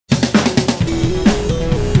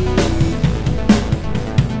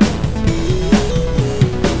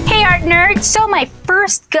So my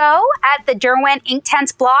first go at the Derwent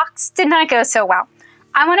Inktense blocks did not go so well.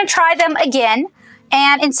 I want to try them again,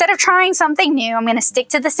 and instead of trying something new, I'm going to stick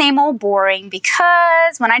to the same old boring,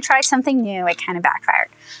 because when I tried something new, it kind of backfired.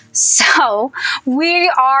 So we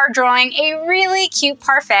are drawing a really cute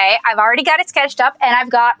parfait. I've already got it sketched up and I've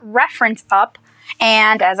got reference up.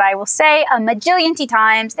 And as I will say a majillion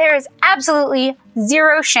times, there is absolutely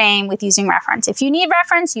zero shame with using reference. If you need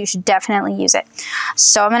reference, you should definitely use it.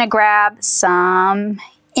 So I'm going to grab some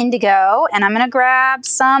indigo and I'm going to grab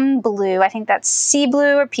some blue. I think that's sea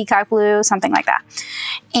blue or peacock blue, something like that.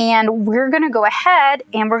 And we're going to go ahead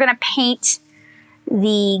and we're going to paint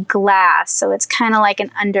the glass. So it's kind of like an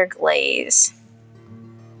underglaze.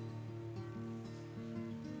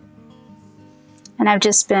 And I've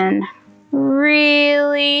just been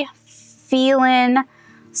really feeling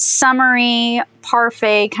summery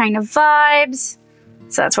parfait kind of vibes.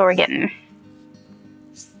 So that's what we're getting.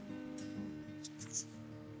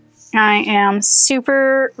 I am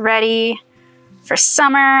super ready for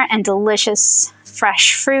summer and delicious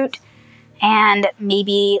fresh fruit and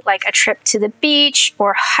maybe like a trip to the beach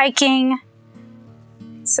or hiking.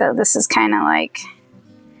 So this is kind of like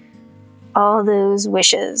all those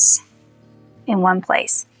wishes in one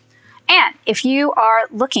place. And if you are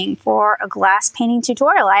looking for a glass painting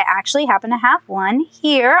tutorial, I actually happen to have one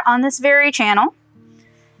here on this very channel.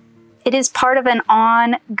 It is part of an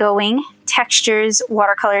ongoing textures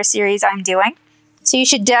watercolor series I'm doing. So you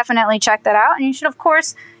should definitely check that out. And you should, of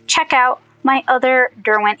course, check out my other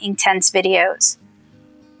Derwent Inktense videos.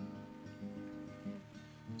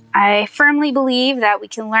 I firmly believe that we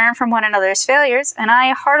can learn from one another's failures, and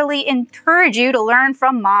I heartily encourage you to learn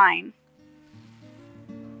from mine.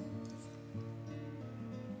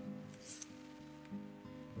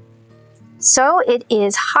 So it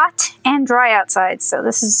is hot and dry outside, so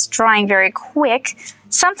this is drying very quick.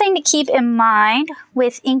 Something to keep in mind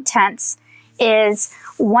with Inktense is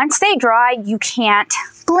once they dry, you can't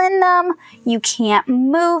blend them, you can't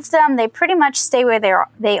move them. They pretty much stay where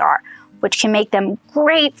they are, which can make them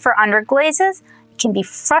great for underglazes. It can be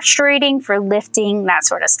frustrating for lifting, that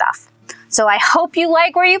sort of stuff. So I hope you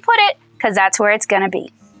like where you put it, because that's where it's gonna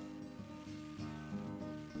be.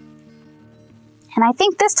 And I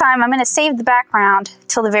think this time I'm going to save the background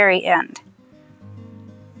till the very end.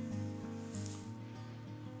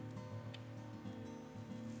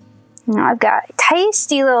 Now I've got a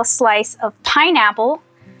tasty little slice of pineapple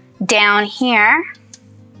down here.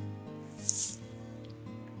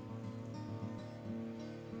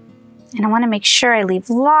 And I want to make sure I leave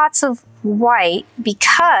lots of white,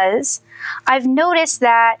 because I've noticed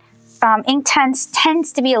that Inktense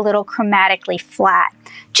tends to be a little chromatically flat.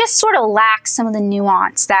 Just sort of lacks some of the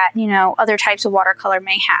nuance that, you know, other types of watercolor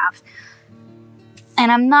may have. And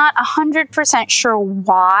I'm not 100% sure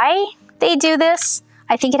why they do this.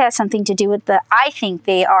 I think it has something to do with I think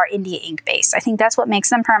they are India ink based. I think that's what makes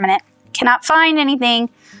them permanent. Cannot find anything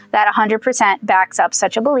that 100% backs up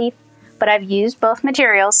such a belief, but I've used both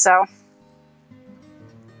materials, so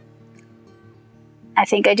I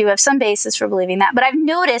think I do have some basis for believing that. But I've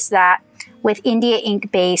noticed that with India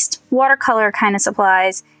ink based watercolor kind of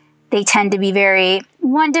supplies, they tend to be very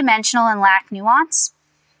one-dimensional and lack nuance.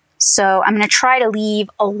 So I'm going to try to leave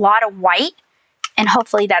a lot of white, and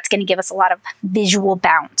hopefully that's going to give us a lot of visual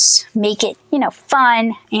bounce. Make it, you know,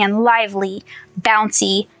 fun and lively,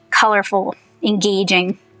 bouncy, colorful,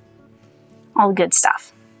 engaging, all the good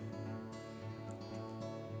stuff.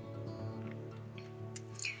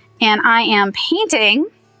 And I am painting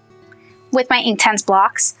with my Inktense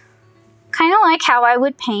blocks, kind of like how I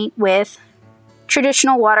would paint with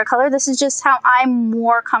traditional watercolor. This is just how I'm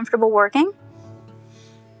more comfortable working.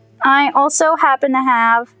 I also happen to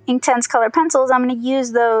have Inktense color pencils. I'm going to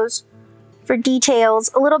use those for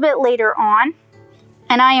details a little bit later on.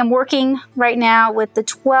 And I am working right now with the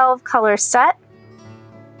 12 color set,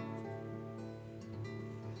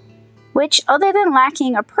 which, other than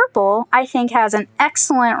lacking a purple, I think has an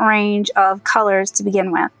excellent range of colors to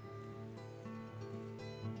begin with.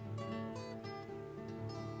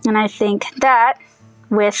 And I think that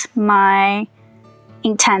with my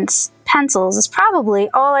Inktense pencils is probably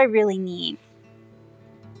all I really need.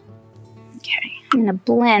 Okay, I'm gonna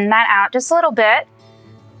blend that out just a little bit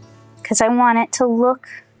because I want it to look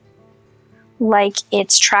like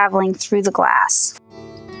it's traveling through the glass.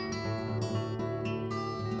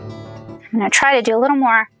 I'm gonna try to do a little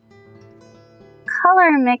more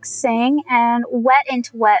color mixing and wet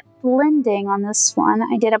into wet blending on this one.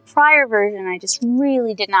 I did a prior version, I just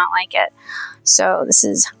really did not like it. So this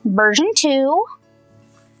is version 2,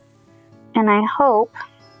 and I hope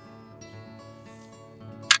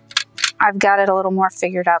I've got it a little more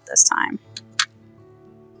figured out this time.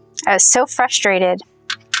 I was so frustrated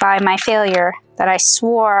by my failure that I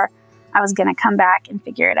swore I was gonna come back and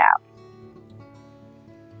figure it out.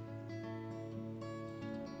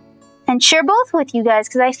 And share both with you guys,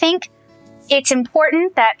 because I think it's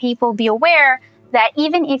important that people be aware that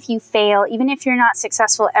even if you fail, even if you're not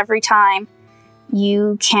successful every time,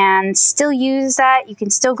 you can still use that, you can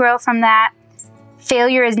still grow from that.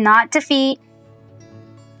 Failure is not defeat.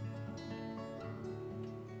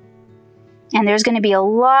 And there's going to be a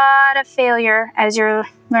lot of failure as you're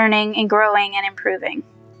learning and growing and improving.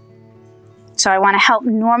 So I want to help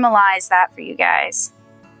normalize that for you guys.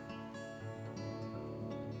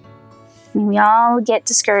 I mean, we all get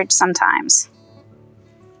discouraged sometimes.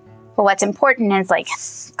 But what's important is like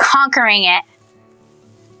conquering it.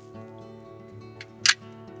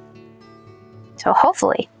 So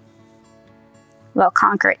hopefully we'll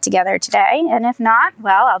conquer it together today. And if not,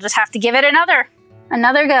 well, I'll just have to give it another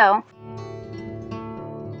go.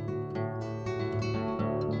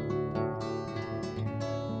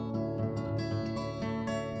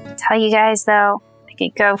 Tell you guys though, I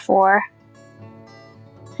could go for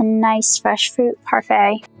a nice fresh fruit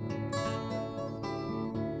parfait.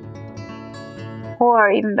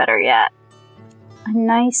 Or even better yet, a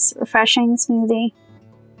nice refreshing smoothie.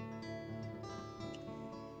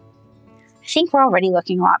 I think we're already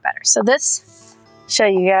looking a lot better. So this, show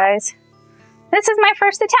you guys, this is my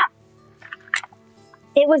first attempt.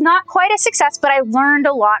 It was not quite a success, but I learned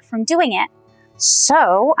a lot from doing it.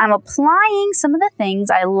 So I'm applying some of the things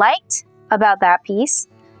I liked about that piece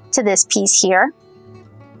to this piece here.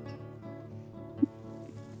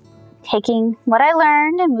 Taking what I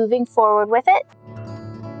learned and moving forward with it.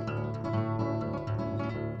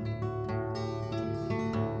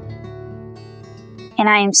 And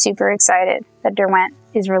I am super excited that Derwent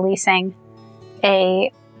is releasing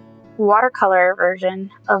a watercolor version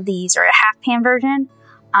of these, or a half pan version.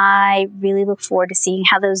 I really look forward to seeing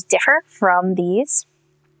how those differ from these.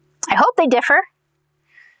 I hope they differ.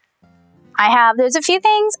 There's a few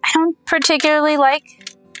things I don't particularly like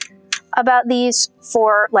about these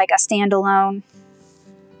for like a standalone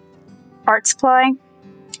art supply.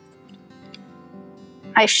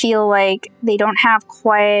 I feel like they don't have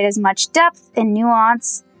quite as much depth and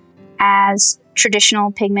nuance as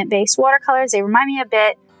traditional pigment-based watercolors. They remind me a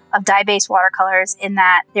bit of dye-based watercolors in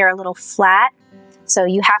that they're a little flat. So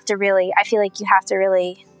you have to really, I feel like you have to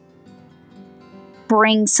really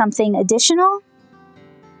bring something additional.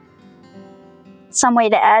 Some way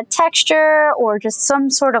to add texture or just some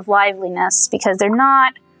sort of liveliness, because they're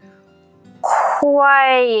not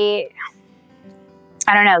quite,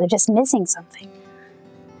 I don't know, they're just missing something.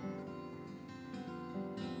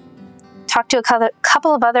 Talked to a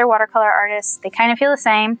couple of other watercolor artists. They kind of feel the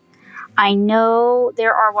same. I know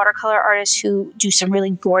there are watercolor artists who do some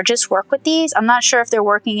really gorgeous work with these. I'm not sure if they're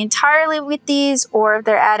working entirely with these or if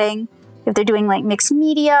they're doing like mixed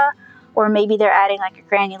media, or maybe they're adding like a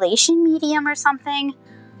granulation medium or something.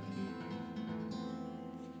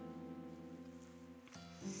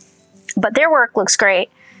 But their work looks great,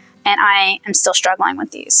 and I am still struggling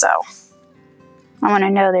with these, so I want to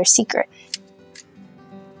know their secret.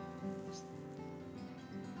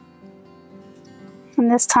 And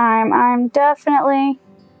this time I'm definitely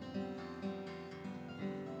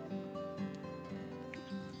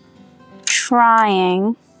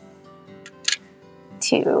trying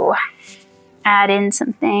to add in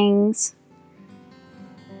some things,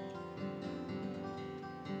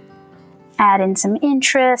 add in some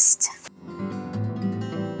interest.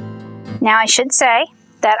 Now I should say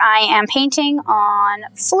that I am painting on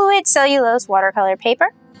fluid cellulose watercolor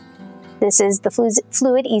paper. This is the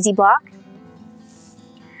Fluid Easy Block.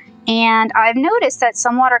 And I've noticed that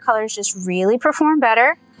some watercolors just really perform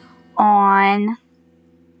better on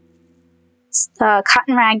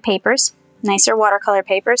cotton rag papers, nicer watercolor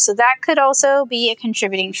papers. So that could also be a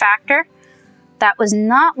contributing factor. That was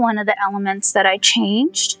not one of the elements that I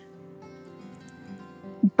changed,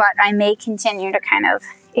 but I may continue to kind of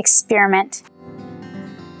experiment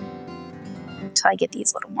until I get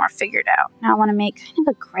these a little more figured out. Now I want to make kind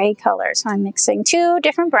of a gray color, so I'm mixing two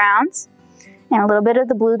different browns and a little bit of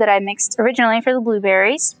the blue that I mixed originally for the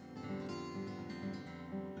blueberries.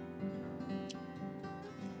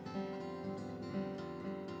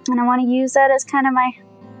 And I want to use that as kind of my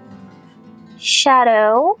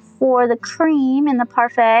shadow for the cream in the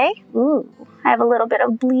Parfait. Ooh, I have a little bit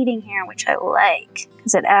of bleeding here, which I like,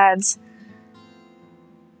 because it adds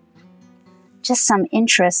just some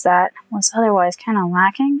interest that was otherwise kind of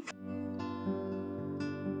lacking.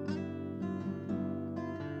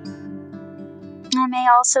 I may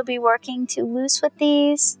also be working too loose with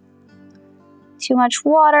these. Too much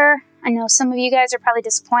water. I know some of you guys are probably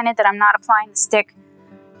disappointed that I'm not applying the stick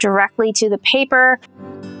directly to the paper.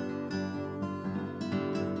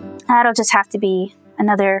 That'll just have to be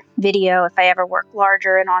another video if I ever work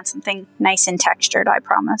larger and on something nice and textured, I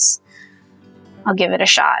promise. I'll give it a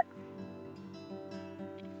shot.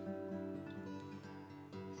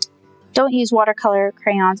 Don't use watercolor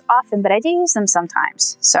crayons often, but I do use them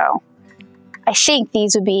sometimes. So I think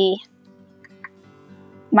these would be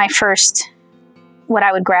my first, what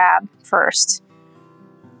I would grab first.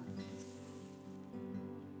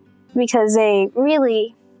 Because they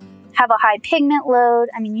really have a high pigment load.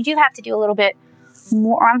 I mean, you do have to do a little bit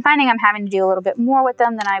more. I'm finding I'm having to do a little bit more with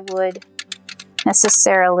them than I would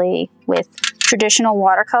necessarily with traditional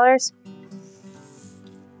watercolors.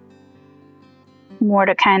 More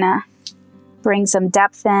to kind of bring some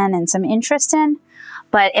depth in and some interest in.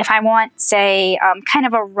 But if I want, say, kind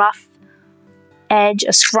of a rough edge, a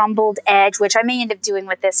scrumbled edge, which I may end up doing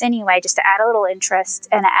with this anyway, just to add a little interest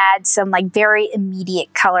and add some like very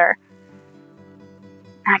immediate color,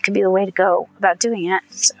 that could be the way to go about doing it.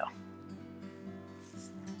 So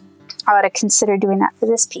I ought to consider doing that for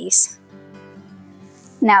this piece.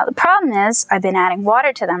 Now the problem is I've been adding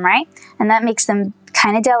water to them, right? And that makes them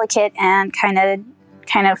kind of delicate and kind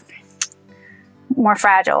of more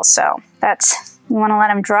fragile. So that's, you want to let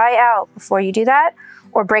them dry out before you do that,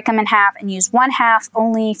 or break them in half and use one half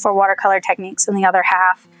only for watercolor techniques and the other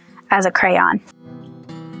half as a crayon.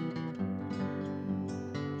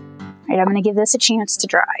 All right, I'm going to give this a chance to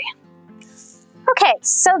dry. Okay,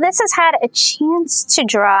 so this has had a chance to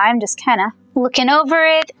dry. I'm just kind of looking over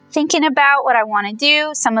it, thinking about what I want to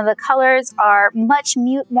do. Some of the colors are much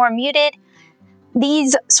more muted.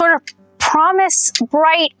 These sort of promise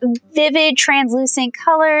bright, vivid, translucent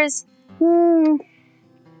colors.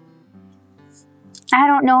 I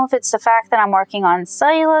don't know if it's the fact that I'm working on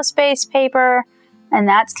cellulose-based paper and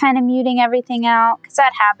that's kind of muting everything out, because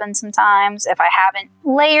that happens sometimes if I haven't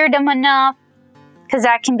layered them enough, because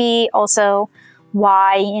that can be also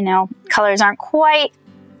why, you know, colors aren't quite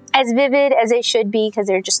as vivid as they should be because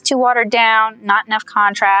they're just too watered down, not enough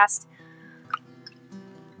contrast.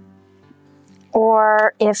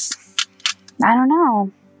 Or if, I don't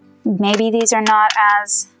know, maybe these are not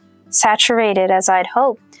as saturated as I'd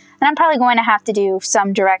hope. And I'm probably going to have to do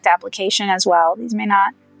some direct application as well. These may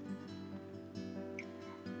not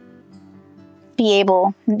be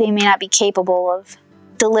able, they may not be capable of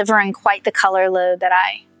delivering quite the color load that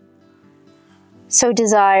I so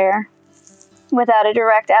desire without a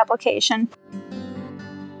direct application.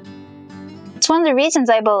 It's one of the reasons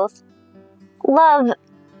I both love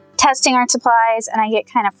testing art supplies and I get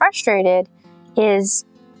kind of frustrated is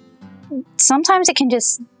sometimes it can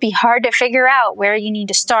just be hard to figure out where you need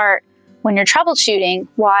to start when you're troubleshooting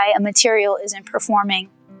why a material isn't performing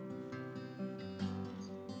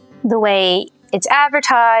the way it's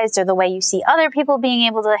advertised, or the way you see other people being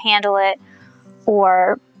able to handle it,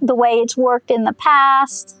 or the way it's worked in the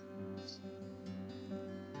past,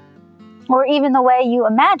 or even the way you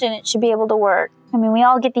imagine it should be able to work. I mean, we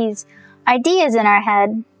all get these ideas in our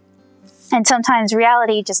head, and sometimes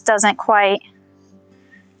reality just doesn't quite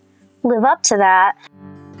live up to that.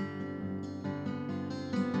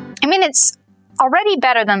 I mean, it's already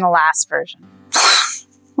better than the last version.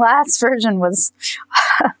 Last version was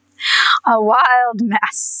a wild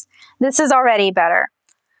mess. This is already better.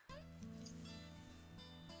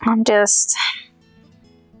 I'm just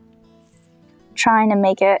trying to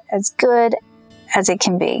make it as good as it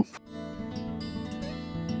can be.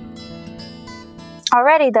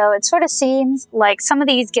 Already though, it sort of seems like some of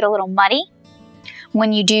these get a little muddy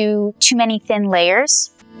when you do too many thin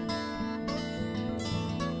layers.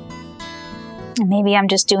 And maybe I'm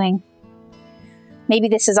just doing, maybe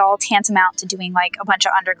this is all tantamount to doing like a bunch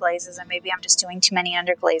of underglazes, and maybe I'm just doing too many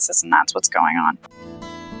underglazes and that's what's going on.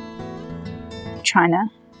 Trying to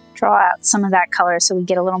draw out some of that color so we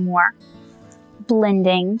get a little more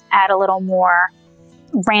blending, add a little more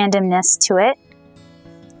randomness to it,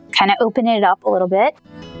 kind of open it up a little bit.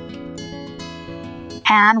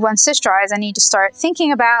 And once this dries, I need to start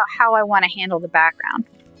thinking about how I want to handle the background.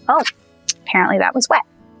 Oh, apparently that was wet.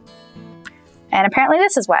 And apparently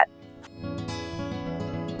this is wet.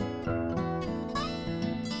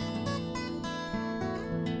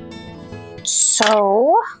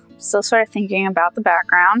 So, still sort of thinking about the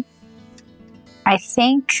background. I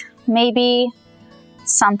think maybe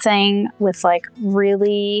something with like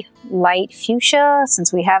really light fuchsia,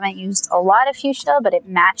 since we haven't used a lot of fuchsia, but it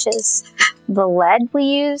matches the lead we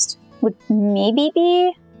used, would maybe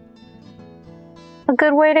be a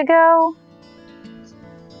good way to go.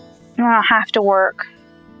 I'll have to work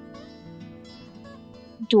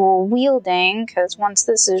dual wielding because once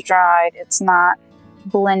this is dried, it's not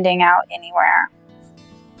blending out anywhere.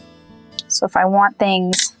 So if I want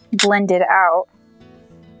things blended out,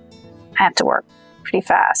 I have to work pretty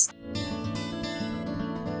fast.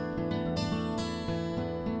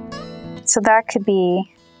 So that could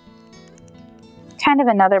be kind of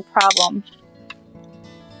another problem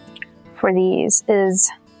for these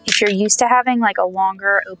is if you're used to having like a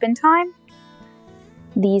longer open time,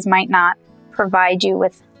 these might not provide you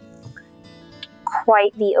with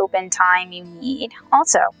quite the open time you need.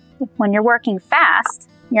 Also, when you're working fast,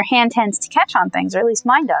 your hand tends to catch on things, or at least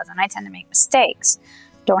mine does, and I tend to make mistakes.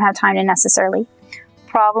 Don't have time to necessarily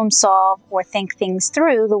problem solve or think things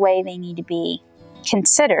through the way they need to be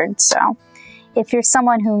considered. So if you're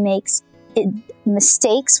someone who makes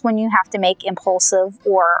mistakes when you have to make impulsive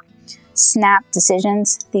or snap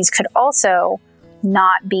decisions, these could also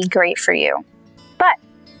not be great for you. But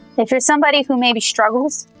if you're somebody who maybe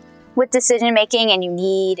struggles with decision making and you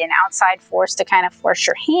need an outside force to kind of force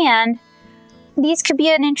your hand, these could be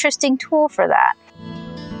an interesting tool for that.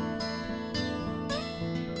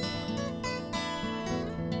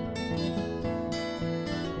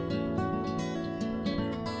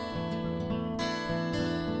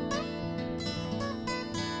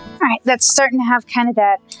 All right, that's starting to have kind of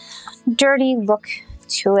that dirty look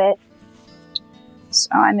to it.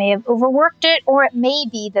 So I may have overworked it, or it may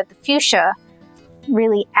be that the fuchsia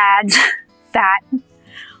really adds that.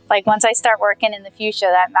 Like once I start working in the fuchsia,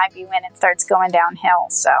 that might be when it starts going downhill.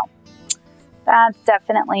 So that's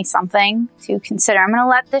definitely something to consider. I'm gonna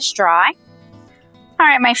let this dry. All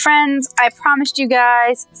right, my friends, I promised you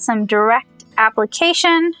guys some direct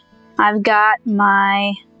application. I've got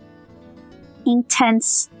my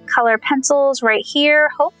Inktense color pencils right here.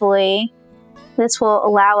 Hopefully this will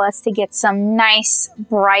allow us to get some nice,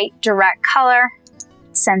 bright, direct color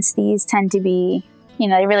since these tend to be, you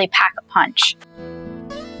know, they really pack a punch.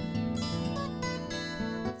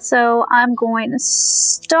 So I'm going to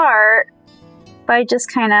start by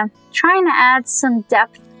just kind of trying to add some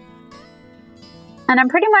depth. And I'm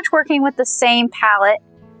pretty much working with the same palette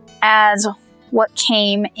as what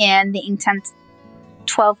came in the Inktense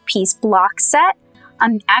 12-piece block set.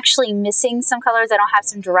 I'm actually missing some colors that don't have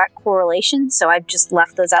some direct correlation, so I've just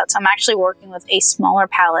left those out. So I'm actually working with a smaller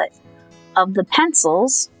palette of the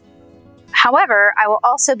pencils. However, I will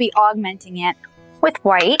also be augmenting it with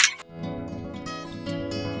white.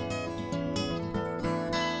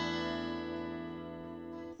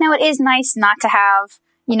 Now it is nice not to have,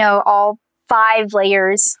 you know, all 5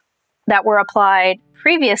 layers that were applied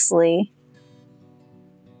previously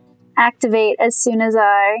activate as soon as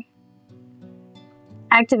I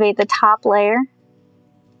activate the top layer.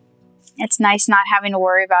 It's nice not having to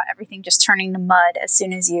worry about everything just turning to mud as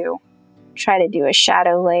soon as you try to do a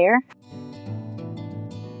shadow layer.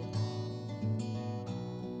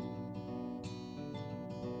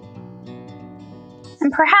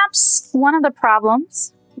 And perhaps one of the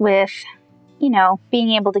problems with, you know,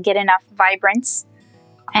 being able to get enough vibrance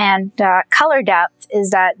and color depth is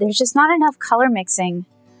that there's just not enough color mixing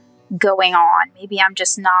going on. Maybe I'm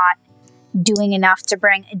just not doing enough to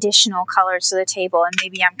bring additional colors to the table, and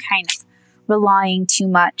maybe I'm kind of relying too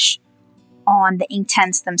much on the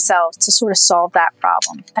Inktense themselves to sort of solve that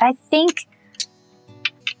problem. But I think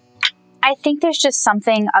there's just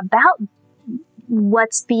something about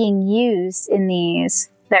what's being used in these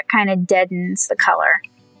that kind of deadens the color.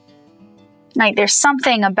 Like there's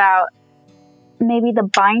something about maybe the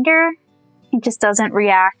binder, it just doesn't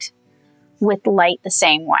react with light the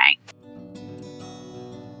same way.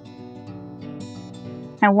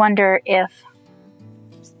 I wonder if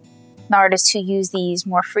the artists who use these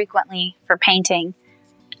more frequently for painting,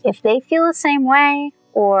 if they feel the same way,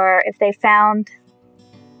 or if they found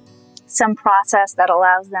some process that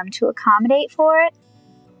allows them to accommodate for it.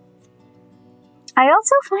 I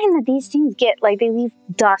also find that these things get, like, they leave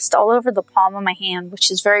dust all over the palm of my hand,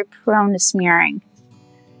 which is very prone to smearing.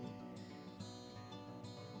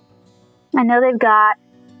 I know they've got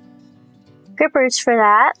grippers for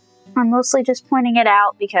that. I'm mostly just pointing it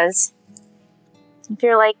out because if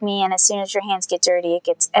you're like me and as soon as your hands get dirty, it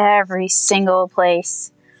gets every single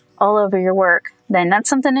place all over your work, then that's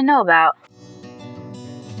something to know about.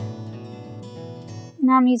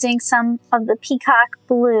 Now I'm using some of the peacock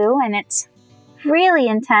blue, and it's really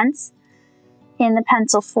intense in the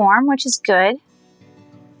pencil form, which is good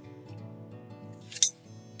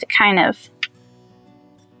to kind of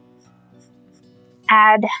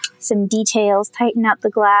add some details, tighten up the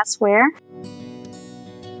glassware.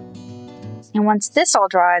 And once this all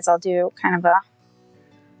dries, I'll do kind of a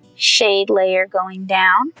shade layer going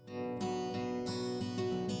down.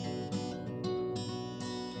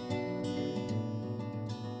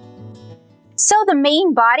 So the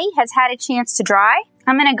main body has had a chance to dry.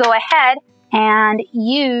 I'm gonna go ahead and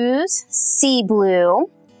use Sea Blue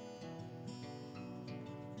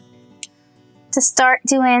to start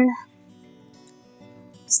doing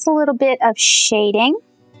just a little bit of shading.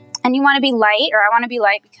 And you want to be light, or I want to be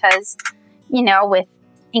light because, you know, with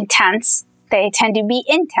Inktense, they tend to be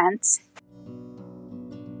intense.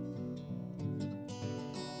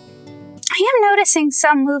 I am noticing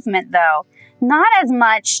some movement though, not as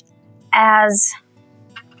much as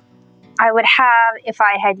I would have if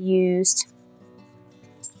I had used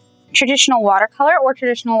traditional watercolor or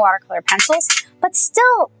traditional watercolor pencils, but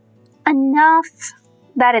still enough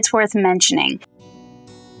that it's worth mentioning.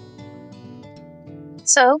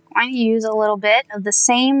 So I'm going to use a little bit of the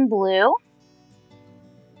same blue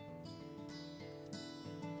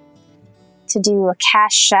to do a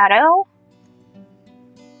cast shadow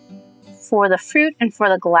for the fruit and for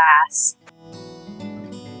the glass.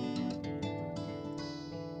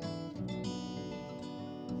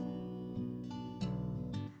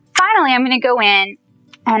 Finally, I'm going to go in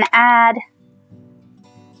and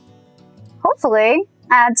hopefully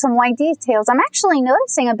add some white details. I'm actually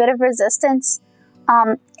noticing a bit of resistance.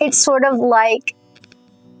 It's sort of like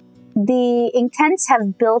the Inktense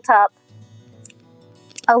have built up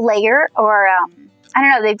a layer, or I don't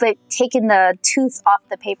know, they've like taken the tooth off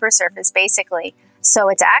the paper surface basically. So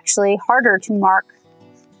it's actually harder to mark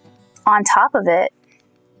on top of it,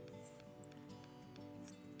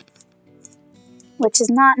 which is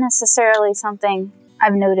not necessarily something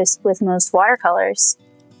I've noticed with most watercolors.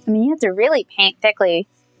 I mean, you have to really paint thickly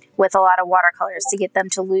with a lot of watercolors to get them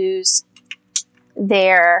to lose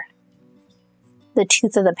the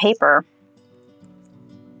tooth of the paper.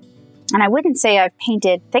 And I wouldn't say I've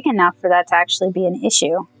painted thick enough for that to actually be an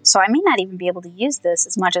issue. So I may not even be able to use this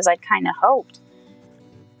as much as I'd kind of hoped.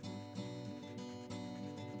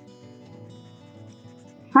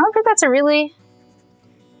 However, that's a really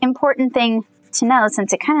important thing to know,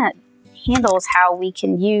 since it kind of handles how we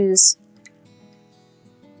can use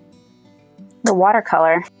the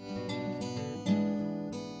watercolor.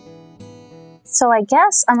 So I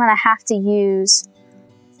guess I'm gonna have to use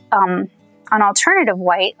an alternative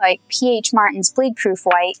white, like P.H. Martin's Bleed Proof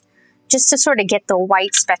White, just to sort of get the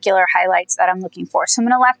white specular highlights that I'm looking for. So I'm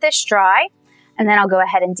gonna let this dry, and then I'll go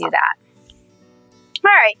ahead and do that.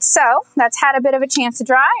 All right, so that's had a bit of a chance to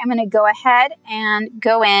dry. I'm gonna go ahead and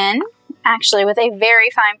go in, actually with a very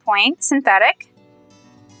fine point synthetic,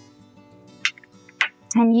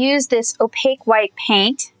 and use this opaque white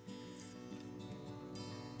paint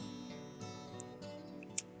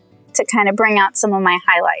to kind of bring out some of my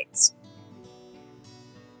highlights.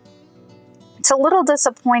 It's a little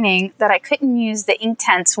disappointing that I couldn't use the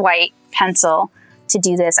Inktense white pencil to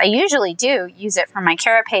do this. I usually do use it for my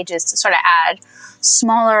Cara pages to sort of add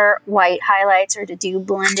smaller white highlights or to do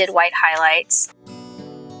blended white highlights.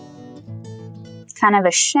 Kind of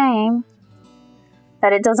a shame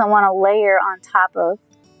that it doesn't want to layer on top of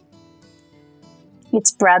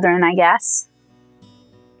its brethren, I guess.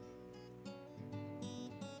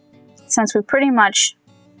 Since we pretty much,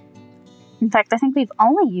 in fact, I think we've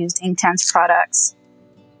only used Inktense products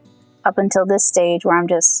up until this stage, where I'm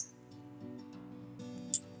just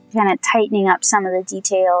kind of tightening up some of the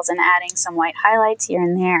details and adding some white highlights here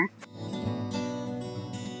and there.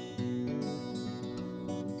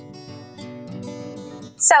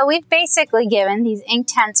 So we've basically given these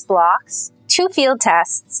Inktense blocks 2 field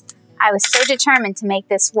tests. I was so determined to make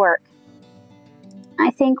this work.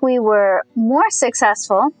 I think we were more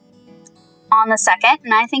successful on the second,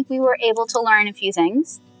 and I think we were able to learn a few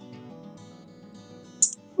things.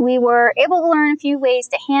 We were able to learn a few ways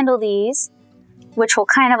to handle these, which will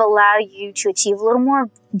kind of allow you to achieve a little more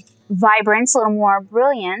vibrance, a little more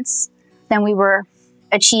brilliance than we were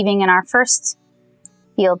achieving in our first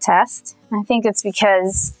field test. I think it's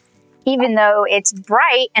because even though it's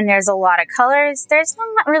bright and there's a lot of colors, there's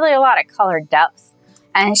not really a lot of color depth.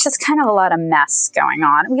 And it's just kind of a lot of mess going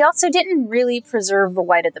on. We also didn't really preserve the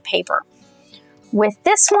white of the paper. With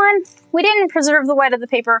this one, we didn't preserve the white of the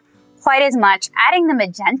paper quite as much. Adding the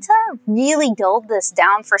magenta really dulled this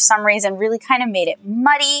down for some reason, really kind of made it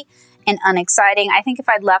muddy and unexciting. I think if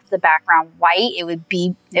I'd left the background white, it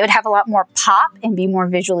would have a lot more pop and be more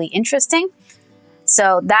visually interesting.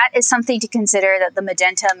 So that is something to consider, that the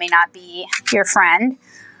magenta may not be your friend.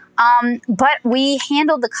 But we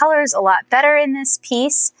handled the colors a lot better in this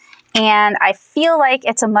piece, and I feel like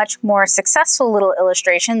it's a much more successful little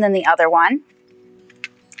illustration than the other one.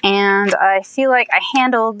 And I feel like I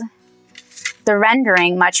handled the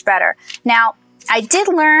rendering much better. Now, I did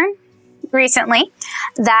learn recently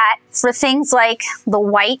that for things like the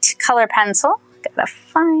white color pencil, gotta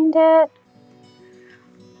find it.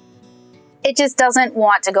 it just doesn't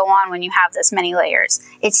want to go on when you have this many layers.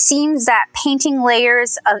 It seems that painting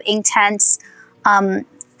layers of Inktense kind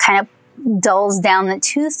of dulls down the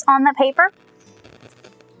tooth on the paper.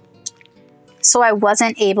 So I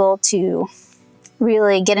wasn't able to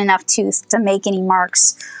really get enough tooth to make any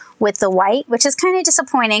marks with the white, which is kind of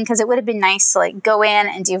disappointing because it would have been nice to like go in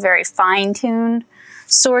and do very fine-tuned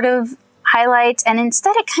sort of highlights, and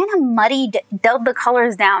instead it kind of dulled the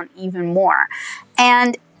colors down even more.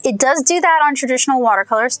 And it does do that on traditional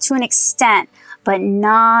watercolors to an extent, but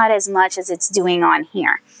not as much as it's doing on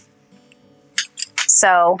here.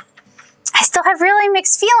 So I still have really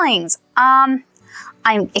mixed feelings.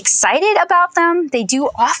 I'm excited about them. They do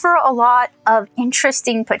offer a lot of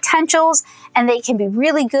interesting potentials, and they can be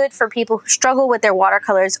really good for people who struggle with their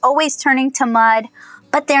watercolors always turning to mud,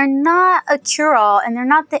 but they're not a cure-all, and they're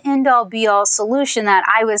not the end-all be-all solution that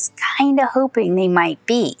I was kind of hoping they might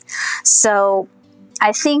be. So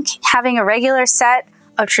I think having a regular set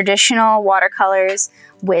of traditional watercolors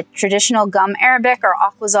with traditional gum arabic or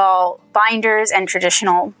aquazol binders and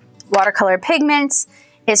traditional watercolor pigments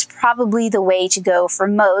is probably the way to go for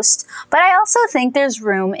most. But I also think there's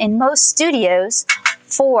room in most studios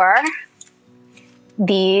for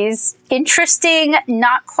these interesting,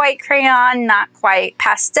 not quite crayon, not quite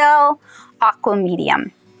pastel, aqua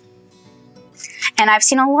medium. And I've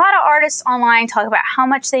seen a lot of artists online talk about how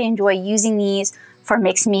much they enjoy using these for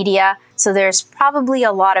mixed media. So there's probably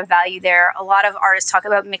a lot of value there. A lot of artists talk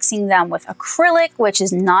about mixing them with acrylic, which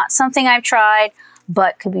is not something I've tried,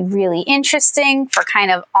 but could be really interesting for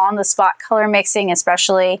kind of on-the-spot color mixing,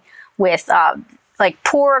 especially with like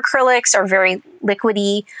pour acrylics or very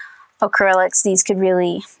liquidy acrylics. These could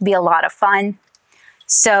really be a lot of fun.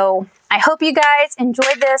 So I hope you guys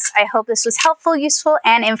enjoyed this. I hope this was helpful, useful,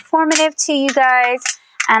 and informative to you guys.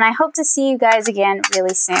 And I hope to see you guys again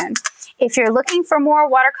really soon. If you're looking for more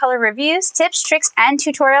watercolor reviews, tips, tricks, and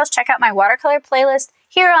tutorials, check out my watercolor playlist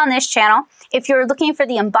here on this channel. If you're looking for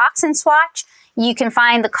the Unbox and Swatch, you can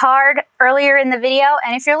find the card earlier in the video.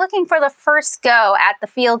 And if you're looking for the first go at the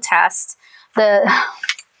Fieldtest, the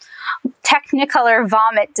Technicolor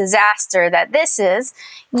vomit disaster that this is,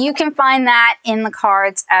 you can find that in the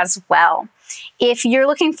cards as well. If you're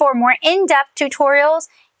looking for more in-depth tutorials,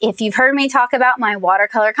 if you've heard me talk about my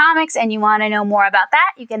watercolor comics and you want to know more about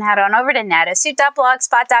that, you can head on over to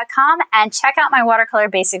natasuit.blogspot.com and check out my watercolor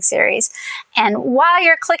basic series. And while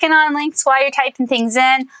you're clicking on links, while you're typing things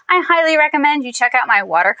in, I highly recommend you check out my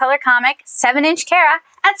watercolor comic, 7-inch Kara,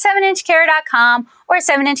 at 7inchkara.com or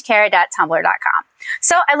 7inchkara.tumblr.com.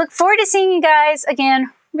 So I look forward to seeing you guys again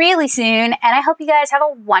really soon, and I hope you guys have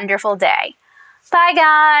a wonderful day. Bye,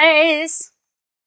 guys!